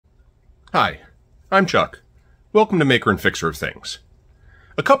Hi, I'm Chuck. Welcome to Maker and Fixer of Things.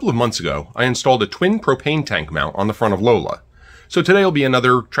 A couple of months ago, I installed a twin propane tank mount on the front of Lola, so today will be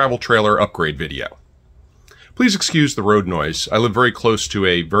another travel trailer upgrade video. Please excuse the road noise. I live very close to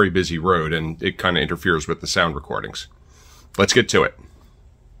a very busy road and it kind of interferes with the sound recordings. Let's get to it.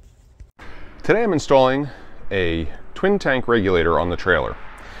 Today I'm installing a twin tank regulator on the trailer.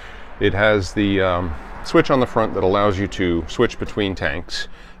 It has the switch on the front that allows you to switch between tanks.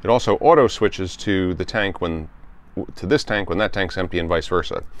 It also auto switches to the tank to this tank when that tank's empty and vice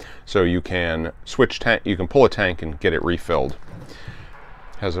versa. So you can you can pull a tank and get it refilled.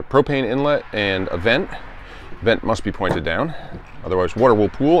 It has a propane inlet and a vent. Vent must be pointed down, otherwise water will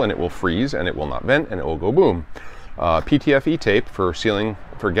pool and it will freeze and it will not vent and it will go boom. PTFE tape for sealing,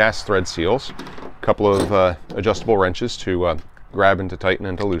 for gas thread seals, a couple of adjustable wrenches to grab and to tighten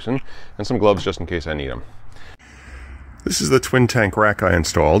and to loosen, and some gloves just in case I need them. This is the twin tank rack I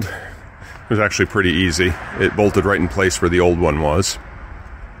installed. It was actually pretty easy. It bolted right in place where the old one was.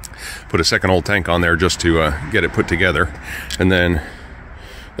 Put a second old tank on there just to get it put together. And then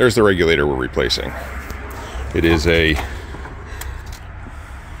there's the regulator we're replacing. It is a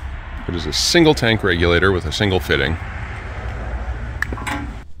single tank regulator with a single fitting.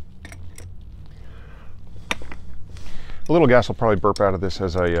 A little gas will probably burp out of this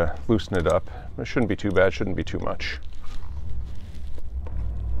as I loosen it up. It shouldn't be too bad, shouldn't be too much.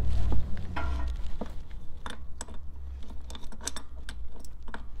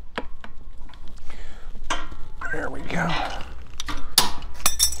 There we go.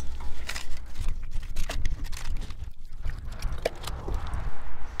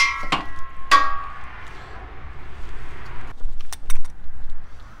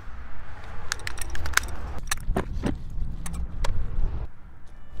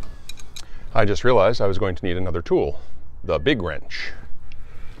 I just realized I was going to need another tool, the big wrench.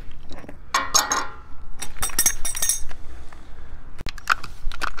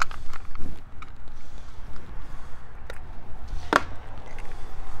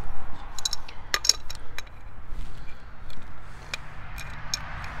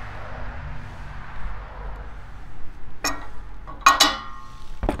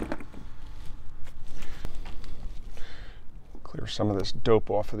 Clear some of this dope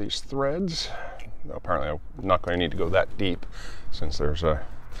off of these threads. Though apparently I'm not going to need to go that deep since the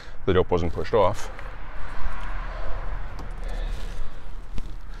dope wasn't pushed off.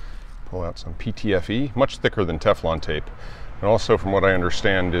 Pull out some PTFE, much thicker than Teflon tape, and also from what I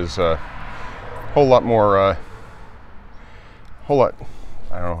understand is a whole lot more, I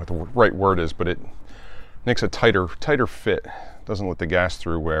don't know what the right word is, but it makes a tighter fit. Doesn't let the gas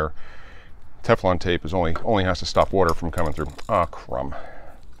through, where Teflon tape is only has to stop water from coming through. Ah, crumb.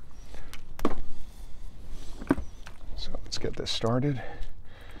 So let's get this started.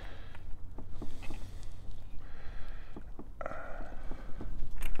 All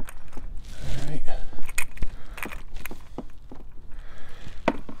right.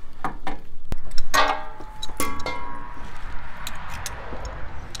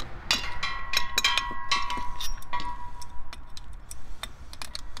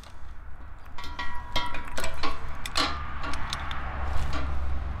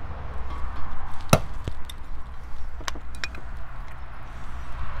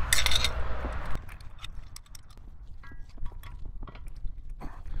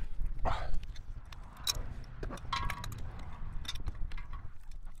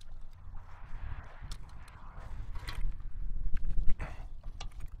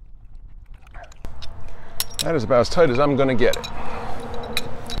 That is about as tight as I'm going to get it.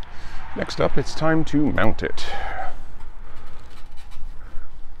 Next up, it's time to mount it.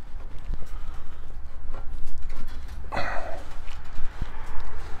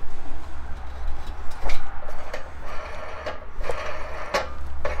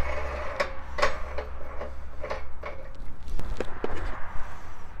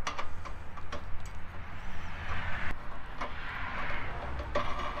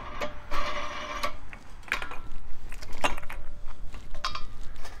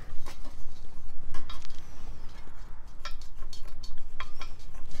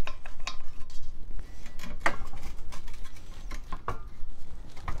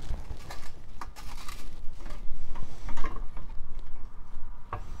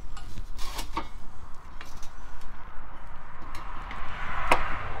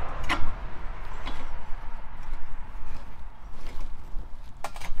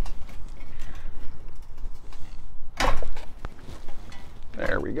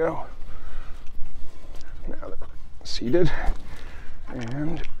 There we go. Now they're seated, and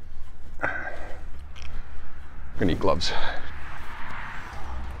I'm gonna need gloves.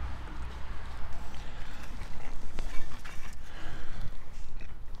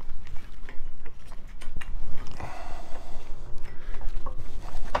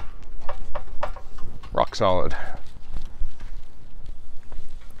 solid.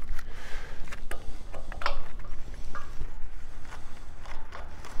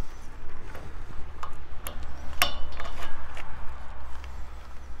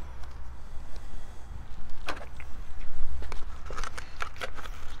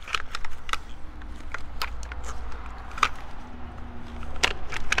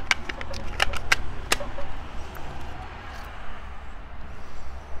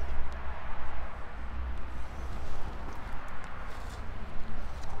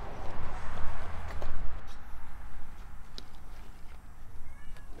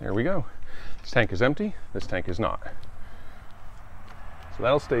 There we go. This tank is empty, this tank is not. So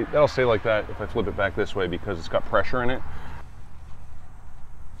that'll stay like that if I flip it back this way because it's got pressure in it.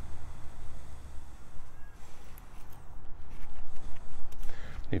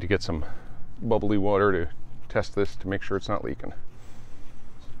 Need to get some bubbly water to test this to make sure it's not leaking.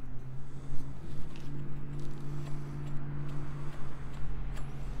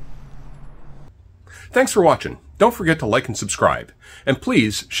 Thanks for watching. Don't forget to like and subscribe. And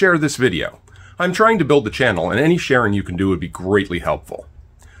please share this video. I'm trying to build the channel and any sharing you can do would be greatly helpful.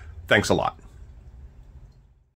 Thanks a lot.